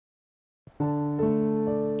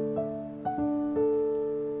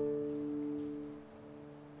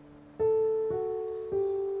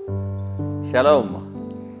Shalom.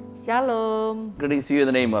 Shalom. Greetings to you in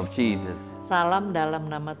the name of Jesus. Salam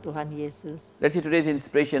dalam nama Tuhan Yesus. Let's see today's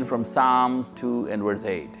inspiration from Psalm 2 and verse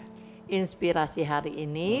 8. Inspirasi hari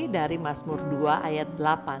ini dari Mazmur 2 ayat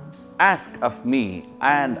 8. Ask of me,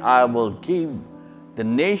 and I will give the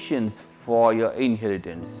nations for your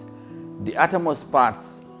inheritance, the uttermost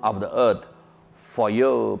parts of the earth for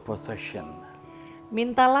your possession.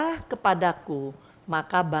 Mintalah kepadaku,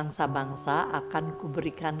 maka bangsa-bangsa akan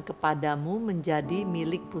kuberikan kepadamu menjadi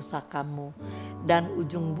milik pusakamu, dan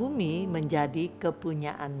ujung bumi menjadi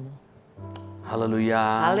kepunyaanmu.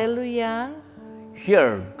 Hallelujah. Haleluya.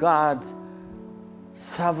 Here, God's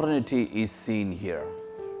sovereignty is seen here.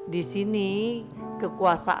 Di sini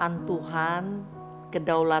kekuasaan Tuhan,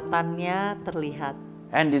 kedaulatannya terlihat.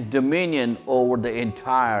 And His dominion over the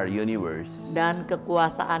entire universe. Dan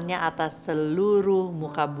kekuasaannya atas seluruh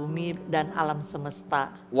muka bumi dan alam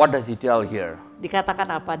semesta. What does He tell here?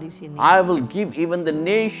 Dikatakan apa di sini? I will give even the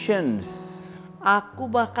nations.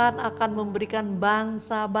 Aku bahkan akan memberikan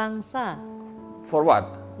bangsa-bangsa. For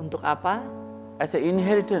what? Untuk apa? As an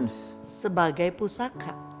inheritance. Sebagai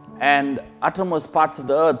pusaka. And uttermost parts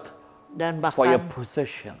of the earth Dan for your bahkan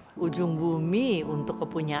possession. ujung bumi untuk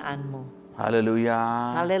kepunyaanmu.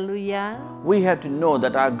 Hallelujah. Haleluya. We have to know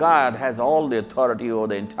that our God has all the authority over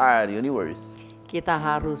the entire universe. Kita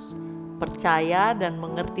harus percaya dan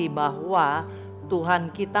mengerti bahwa Tuhan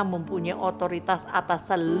kita mempunyai otoritas atas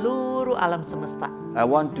seluruh alam semesta. I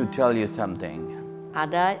want to tell you something.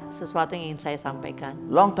 Ada sesuatu yang ingin saya sampaikan.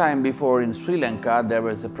 Long time before in Sri Lanka, there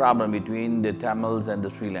was a problem between the Tamils and the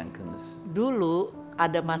Sri Lankans. Dulu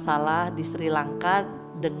ada masalah di Sri Lanka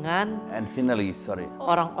dengan And Sinhalese, sorry.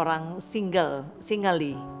 orang-orang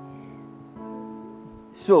Singali.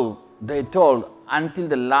 So they told until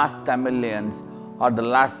the last Tamilians or the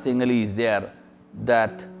last Sinhalese there,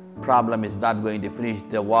 that problem is not going to finish,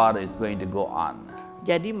 the war is going to go on.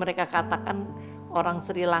 Jadi mereka katakan orang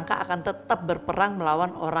Sri Lanka akan tetap berperang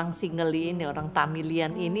melawan orang Singali ini, orang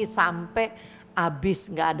Tamilian ini sampai habis,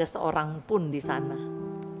 nggak ada seorang pun di sana.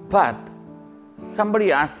 But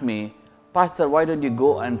somebody asked me, Pastor, why don't you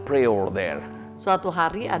go and pray over there? Suatu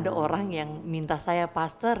hari ada orang yang minta saya,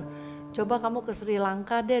 Pastor, coba kamu ke Sri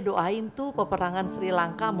Lanka deh, doain tuh peperangan Sri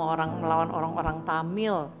Lanka mau melawan orang-orang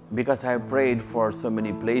Tamil. Because I prayed for so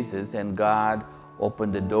many places and God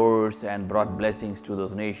opened the doors and brought blessings to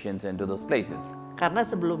those nations and to those places. Karena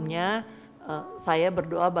sebelumnya saya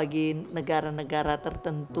berdoa bagi negara-negara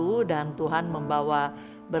tertentu dan Tuhan membawa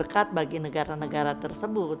berkat bagi negara-negara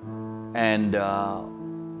tersebut. And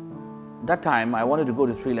that time I wanted to go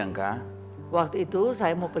to Sri Lanka. Waktu itu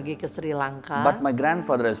saya mau pergi ke Sri Lanka. But my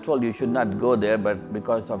grandfather has told you should not go there, but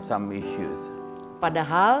because of some issues.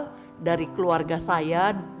 Padahal dari keluarga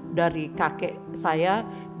saya, dari kakek saya,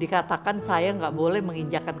 dikatakan saya nggak boleh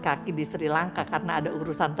menginjakkan kaki di Sri Lanka karena ada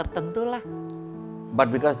urusan tertentu lah.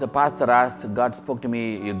 But because the pastor asked, God spoke to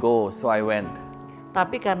me, you go, so I went.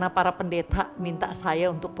 Tapi karena para pendeta minta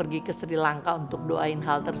saya untuk pergi ke Sri Lanka untuk doain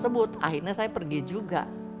hal tersebut, akhirnya saya pergi juga.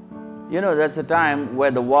 You know, that's a time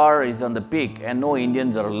where the war is on the peak and no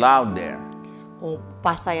Indians are allowed there.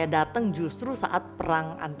 Pas saya datang justru saat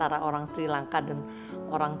perang antara orang Sri Lanka dan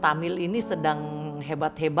orang Tamil ini sedang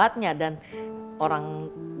hebat-hebatnya, dan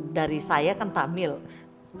orang dari saya kan Tamil,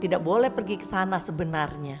 tidak boleh pergi ke sana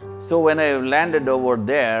sebenarnya. So when I landed over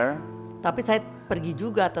there, tapi saya pergi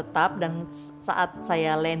juga tetap, dan saat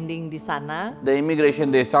saya landing di sana, the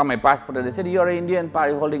immigration, they saw my passport and they said, you're Indian,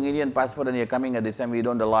 holding Indian passport and you're coming at this time, we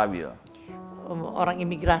don't allow you. Orang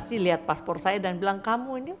imigrasi lihat paspor saya dan bilang,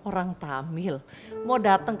 kamu ini orang Tamil, mau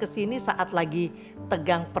datang ke sini saat lagi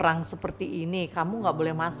tegang perang seperti ini, kamu nggak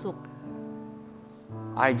boleh masuk.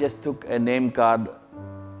 I just took a name card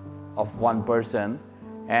of one person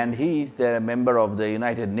and he is the member of the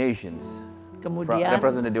United Nations, Kemudian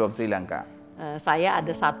representative of Sri Lanka. Saya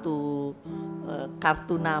ada satu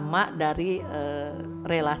kartu nama dari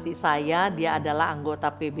relasi saya, dia adalah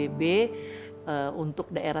anggota PBB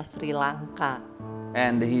untuk daerah Sri Lanka.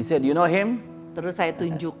 And he said, you know him? Terus saya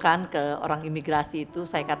tunjukkan ke orang imigrasi itu,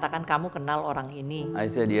 saya katakan, kamu kenal orang ini? I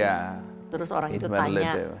said, yeah. Terus orang It's itu my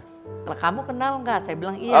tanya, relative. kamu kenal nggak? Saya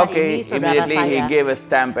bilang, iya, Okay, ini saudara immediately he saya. gave a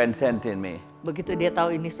stamp and sent in me. Begitu dia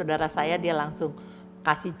tahu ini saudara saya, dia langsung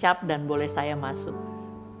kasih cap dan boleh saya masuk.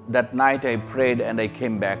 That night I prayed and I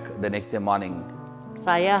came back the next day morning.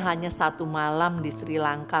 Saya hanya satu malam di Sri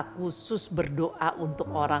Lanka khusus berdoa untuk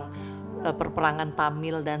orang perperangan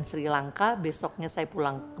Tamil dan Sri Lanka. Besoknya saya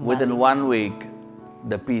pulang kembali. Within 1 week,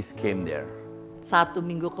 the peace came there. 1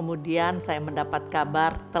 minggu kemudian saya mendapat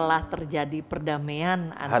kabar telah terjadi perdamaian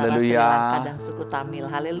antara Sri Hallelujah. Lanka dan suku Tamil.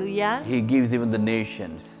 Haleluya. He gives even the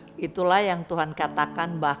nations. Itulah yang Tuhan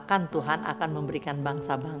katakan, bahkan Tuhan akan memberikan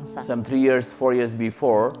bangsa-bangsa. Some 3 years, 4 years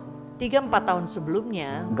before, 3-4 tahun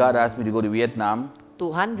sebelumnya, God asked me to go to Vietnam.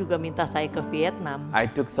 Tuhan juga minta saya ke Vietnam. I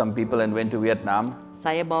took some people and went to Vietnam,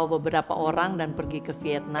 Saya bawa beberapa orang dan pergi ke and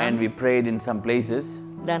Vietnam. we prayed in some places.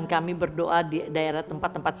 Dan kami berdoa di daerah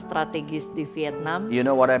tempat-tempat strategis di Vietnam. You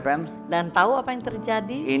know what happened? Dan tahu apa yang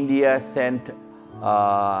terjadi? India sent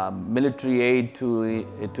military aid to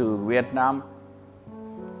Vietnam.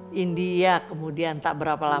 India kemudian tak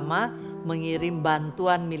berapa lama mengirim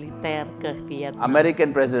bantuan militer ke Vietnam.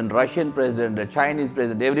 American president, Russian president, the Chinese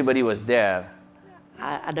president, everybody was there.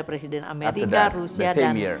 Ada Presiden After Amerika, that, Rusia, the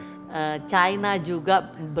same dan year. China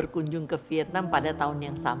juga berkunjung ke Vietnam pada tahun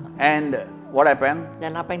yang sama. And what happened?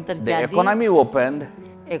 Dan apa yang The terjadi? economy opened.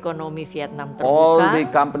 Ekonomi Vietnam All terbuka the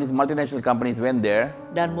companies, multinational companies went there,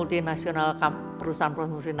 dan multinasional perusahaan-perusahaan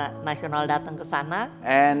multinasional datang ke sana.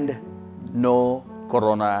 and no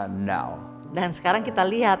corona now. Dan sekarang kita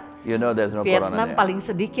lihat You know there's no corona Vietnam there. paling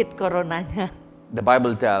sedikit coronanya. The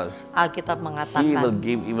Bible tells Alkitab He will mengatakan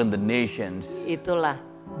give even the nations. itulah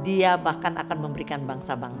Dia bahkan akan memberikan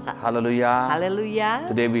bangsa-bangsa. Hallelujah. Haleluya.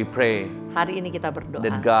 Today we pray Hari ini kita berdoa.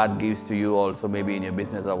 that God gives to you also, maybe in your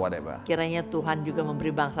business or whatever. Kiranya Tuhan juga memberi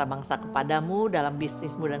bangsa-bangsa kepadamu dalam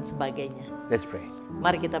bisnismu dan sebagainya. Let's pray.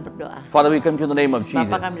 Mari kita berdoa. Father, we come to the name of Jesus.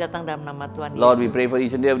 Bapa, kami datang dalam nama Tuhan Lord, we Yesus. pray for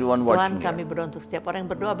each and everyone Tuhan, watching kami here. berdoa untuk setiap orang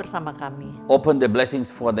yang berdoa bersama kami. Open the blessings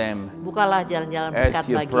for them. Bukalah jalan-jalan As berkat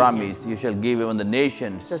you baginya. promise, you shall give even the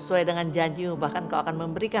nations Sesuai dengan janjimu, bahkan kau akan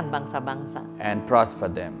memberikan bangsa-bangsa. and prosper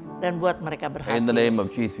them. Dan buat mereka berhasil. In the name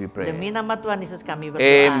of Jesus we pray. Demi nama Tuhan Yesus kami berdoa.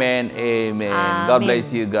 Amen, amen. God Amin.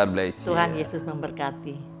 bless you, God bless you. Tuhan Yesus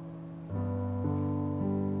memberkati.